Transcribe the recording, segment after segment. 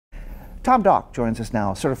Tom Dock joins us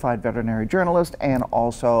now, certified veterinary journalist and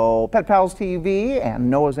also Pet Pals TV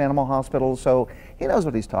and Noah's Animal Hospital, so he knows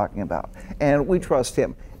what he's talking about, and we trust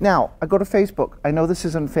him. Now, I go to Facebook. I know this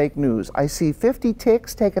isn't fake news. I see 50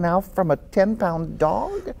 ticks taken out from a 10-pound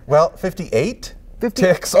dog? Well, 58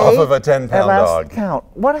 ticks off of a 10-pound dog. Count.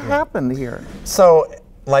 What happened here? So,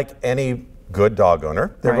 like any good dog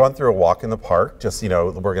owner, they're Right. going through a walk in the park. Just, you know,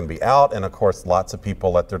 we're going to be out, and of course, lots of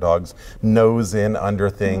people let their dogs nose in under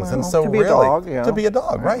things, Well, and so to be really, a dog, yeah. to be a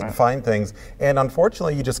dog, right? Find things, and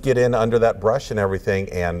unfortunately, you just get in under that brush and everything,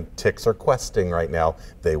 and ticks are questing right now.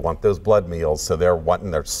 They want those blood meals, so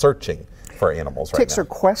they're searching for animals right now. Ticks are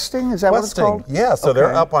questing? Is that what it's called? Yeah. So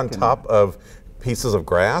they're up on top of pieces of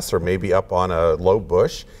grass or maybe up on a low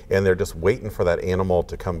bush, and they're just waiting for that animal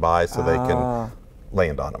to come by so they can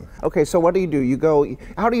land on them. Okay, so what do? You go,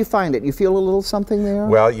 how do you find it? You feel a little something there?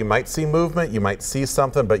 Well, you might see movement, you might see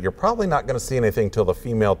something, but you're probably not going to see anything till the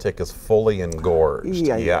female tick is fully engorged.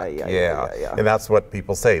 Yeah. And that's what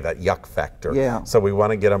people say, that yuck factor. Yeah. So we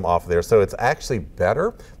want to get them off there. So it's actually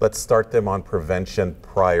better, let's start them on prevention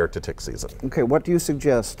prior to tick season. Okay, what do you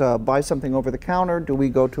suggest? Buy something over the counter? Do we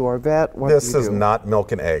go to our vet? What This do you is do? not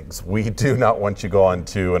milk and eggs. We do not want you going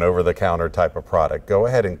to an over-the-counter type of product. Go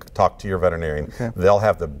ahead and talk to your veterinarian. Okay. They'll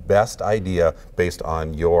have the best idea based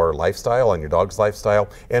on your lifestyle, on your dog's lifestyle,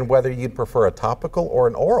 and whether you'd prefer a topical or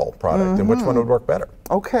an oral product, and which one would work better.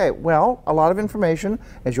 Okay, well, a lot of information.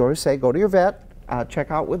 As you always say, go to your vet,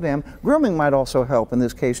 check out with them. Grooming might also help in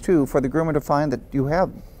this case too, for the groomer to find that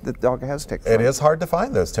the dog has ticks. It is hard to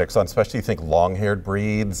find those ticks, especially you think long-haired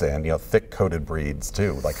breeds and thick-coated breeds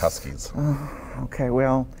too, like huskies. Okay,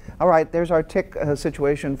 well, all right, there's our tick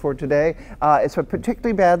situation for today. It's a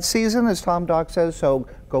particularly bad season, as Tom Dock says, so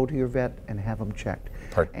go to your vet and have them checked.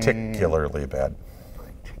 Particularly bad.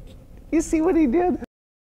 You see what he did?